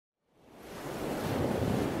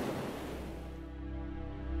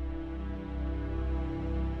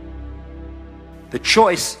The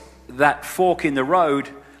choice, that fork in the road,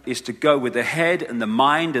 is to go with the head and the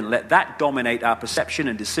mind and let that dominate our perception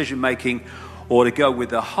and decision making, or to go with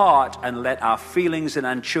the heart and let our feelings and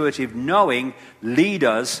intuitive knowing lead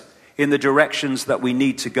us in the directions that we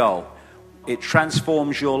need to go. It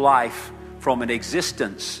transforms your life from an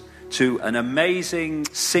existence to an amazing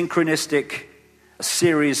synchronistic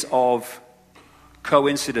series of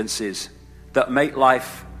coincidences that make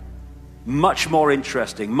life much more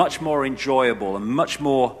interesting, much more enjoyable, and much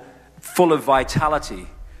more full of vitality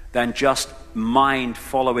than just mind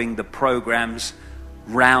following the programs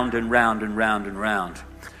round and round and round and round.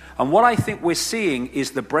 And what I think we're seeing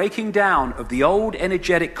is the breaking down of the old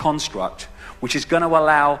energetic construct, which is going to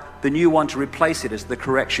allow the new one to replace it as the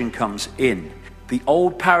correction comes in. The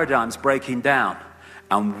old paradigm's breaking down,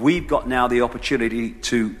 and we've got now the opportunity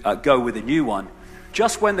to go with a new one.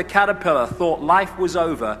 Just when the caterpillar thought life was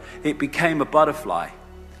over, it became a butterfly.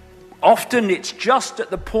 Often it's just at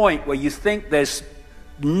the point where you think there's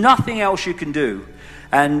nothing else you can do,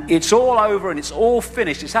 and it's all over and it's all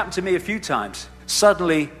finished. It's happened to me a few times.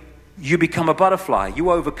 Suddenly, you become a butterfly.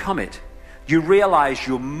 You overcome it. You realize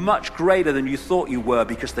you're much greater than you thought you were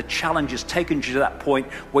because the challenge has taken you to that point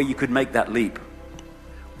where you could make that leap.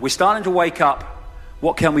 We're starting to wake up.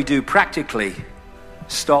 What can we do practically?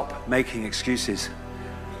 Stop making excuses.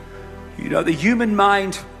 You know, the human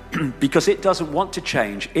mind, because it doesn't want to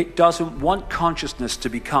change, it doesn't want consciousness to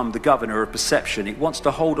become the governor of perception. It wants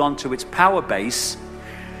to hold on to its power base,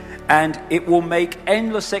 and it will make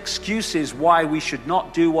endless excuses why we should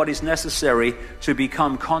not do what is necessary to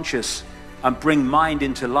become conscious and bring mind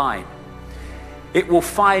into line. It will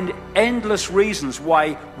find endless reasons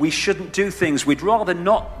why we shouldn't do things we'd rather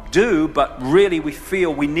not do, but really we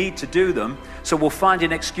feel we need to do them, so we'll find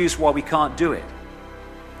an excuse why we can't do it.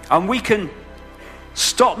 And we can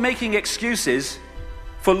stop making excuses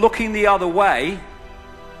for looking the other way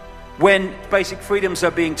when basic freedoms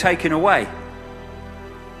are being taken away.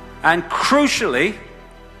 And crucially,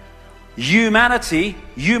 humanity,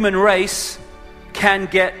 human race, can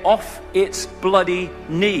get off its bloody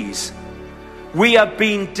knees. We have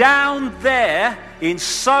been down there in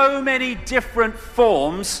so many different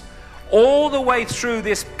forms all the way through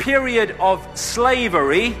this period of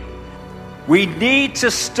slavery. We need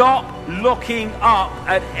to stop looking up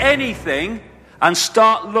at anything and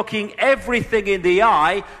start looking everything in the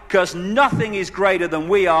eye, because nothing is greater than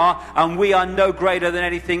we are, and we are no greater than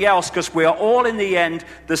anything else, because we are all in the end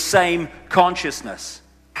the same consciousness.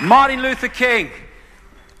 Martin Luther King: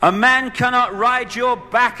 a man cannot ride your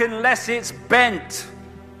back unless it's bent.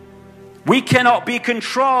 We cannot be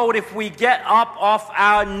controlled if we get up off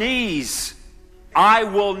our knees. I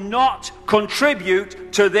will not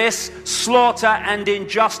contribute to this slaughter and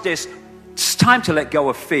injustice. It's time to let go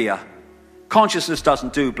of fear. Consciousness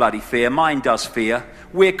doesn't do bloody fear. Mind does fear.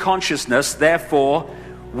 We're consciousness, therefore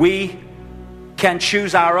we can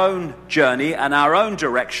choose our own journey and our own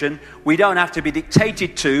direction. We don't have to be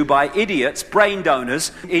dictated to by idiots, brain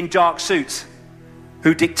donors in dark suits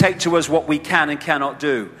who dictate to us what we can and cannot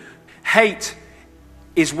do. Hate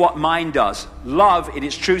is what mind does. Love, in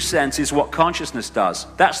its true sense, is what consciousness does.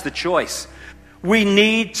 That's the choice. We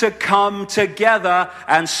need to come together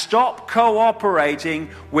and stop cooperating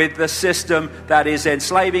with the system that is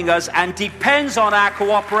enslaving us and depends on our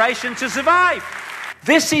cooperation to survive.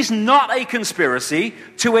 This is not a conspiracy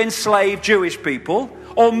to enslave Jewish people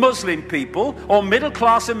or Muslim people or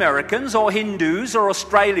middle-class Americans or Hindus or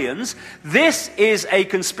Australians. This is a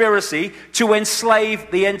conspiracy to enslave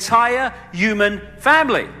the entire human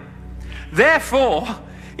family. Therefore,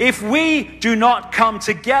 if we do not come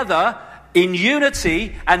together in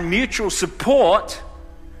unity and mutual support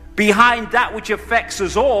behind that which affects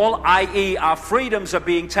us all, i.e. our freedoms are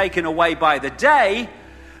being taken away by the day,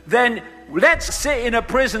 then let's sit in a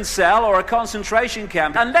prison cell or a concentration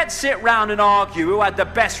camp and let's sit round and argue who had the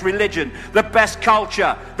best religion, the best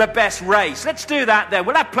culture, the best race. Let's do that then.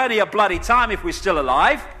 We'll have plenty of bloody time if we're still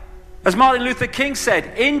alive. As Martin Luther King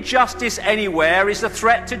said, injustice anywhere is a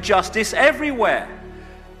threat to justice everywhere.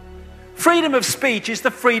 Freedom of speech is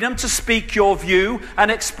the freedom to speak your view and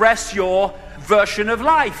express your version of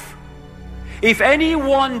life. If any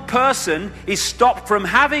one person is stopped from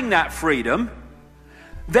having that freedom,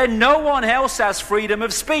 then no one else has freedom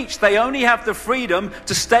of speech. They only have the freedom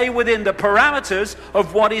to stay within the parameters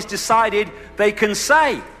of what is decided they can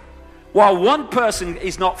say. While one person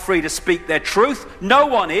is not free to speak their truth, no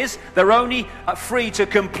one is. They're only free to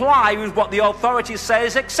comply with what the authorities say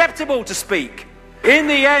is acceptable to speak. In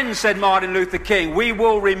the end, said Martin Luther King, we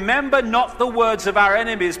will remember not the words of our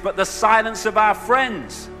enemies, but the silence of our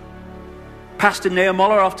friends. Pastor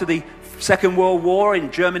Niemöller, after the Second World War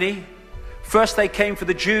in Germany, First they came for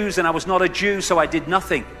the Jews, and I was not a Jew, so I did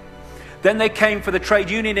nothing. Then they came for the trade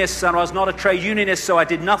unionists, and I was not a trade unionist, so I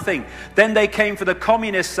did nothing. Then they came for the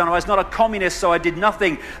communists, and I was not a communist, so I did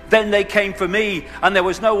nothing. Then they came for me, and there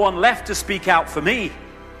was no one left to speak out for me.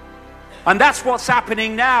 And that's what's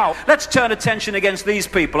happening now. Let's turn attention against these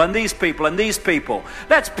people, and these people, and these people.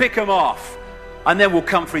 Let's pick them off, and then we'll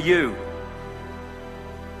come for you.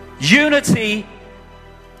 Unity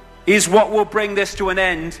is what will bring this to an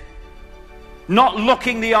end. Not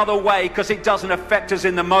looking the other way because it doesn't affect us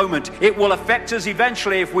in the moment. It will affect us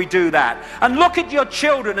eventually if we do that. And look at your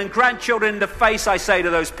children and grandchildren in the face, I say to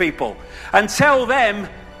those people, and tell them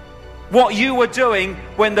what you were doing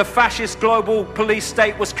when the fascist global police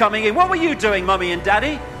state was coming in. What were you doing, Mummy and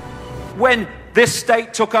Daddy, when this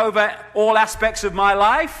state took over all aspects of my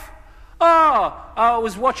life? Oh, I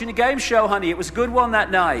was watching a game show, honey. It was a good one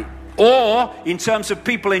that night. Or, in terms of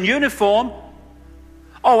people in uniform,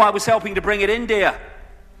 oh, I was helping to bring it in, dear.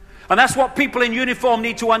 And that's what people in uniform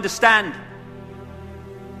need to understand.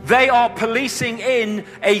 They are policing in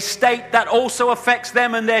a state that also affects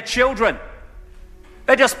them and their children.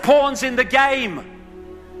 They're just pawns in the game.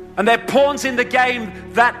 And they're pawns in the game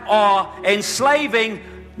that are enslaving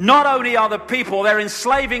not only other people, they're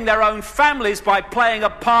enslaving their own families by playing a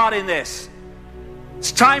part in this.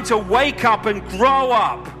 It's time to wake up and grow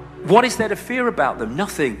up. What is there to fear about them?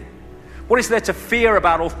 Nothing. What is there to fear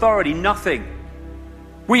about authority? Nothing.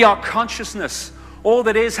 We are consciousness. All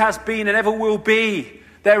that is, has been, and ever will be.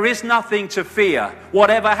 There is nothing to fear.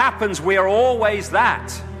 Whatever happens, we are always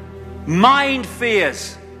that. Mind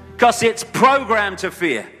fears because it's programmed to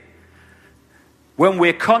fear. When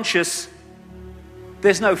we're conscious,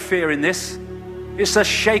 there's no fear in this. It's a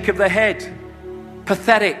shake of the head.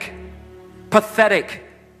 Pathetic. Pathetic.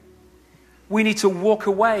 We need to walk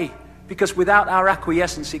away because without our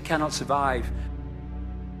acquiescence, it cannot survive.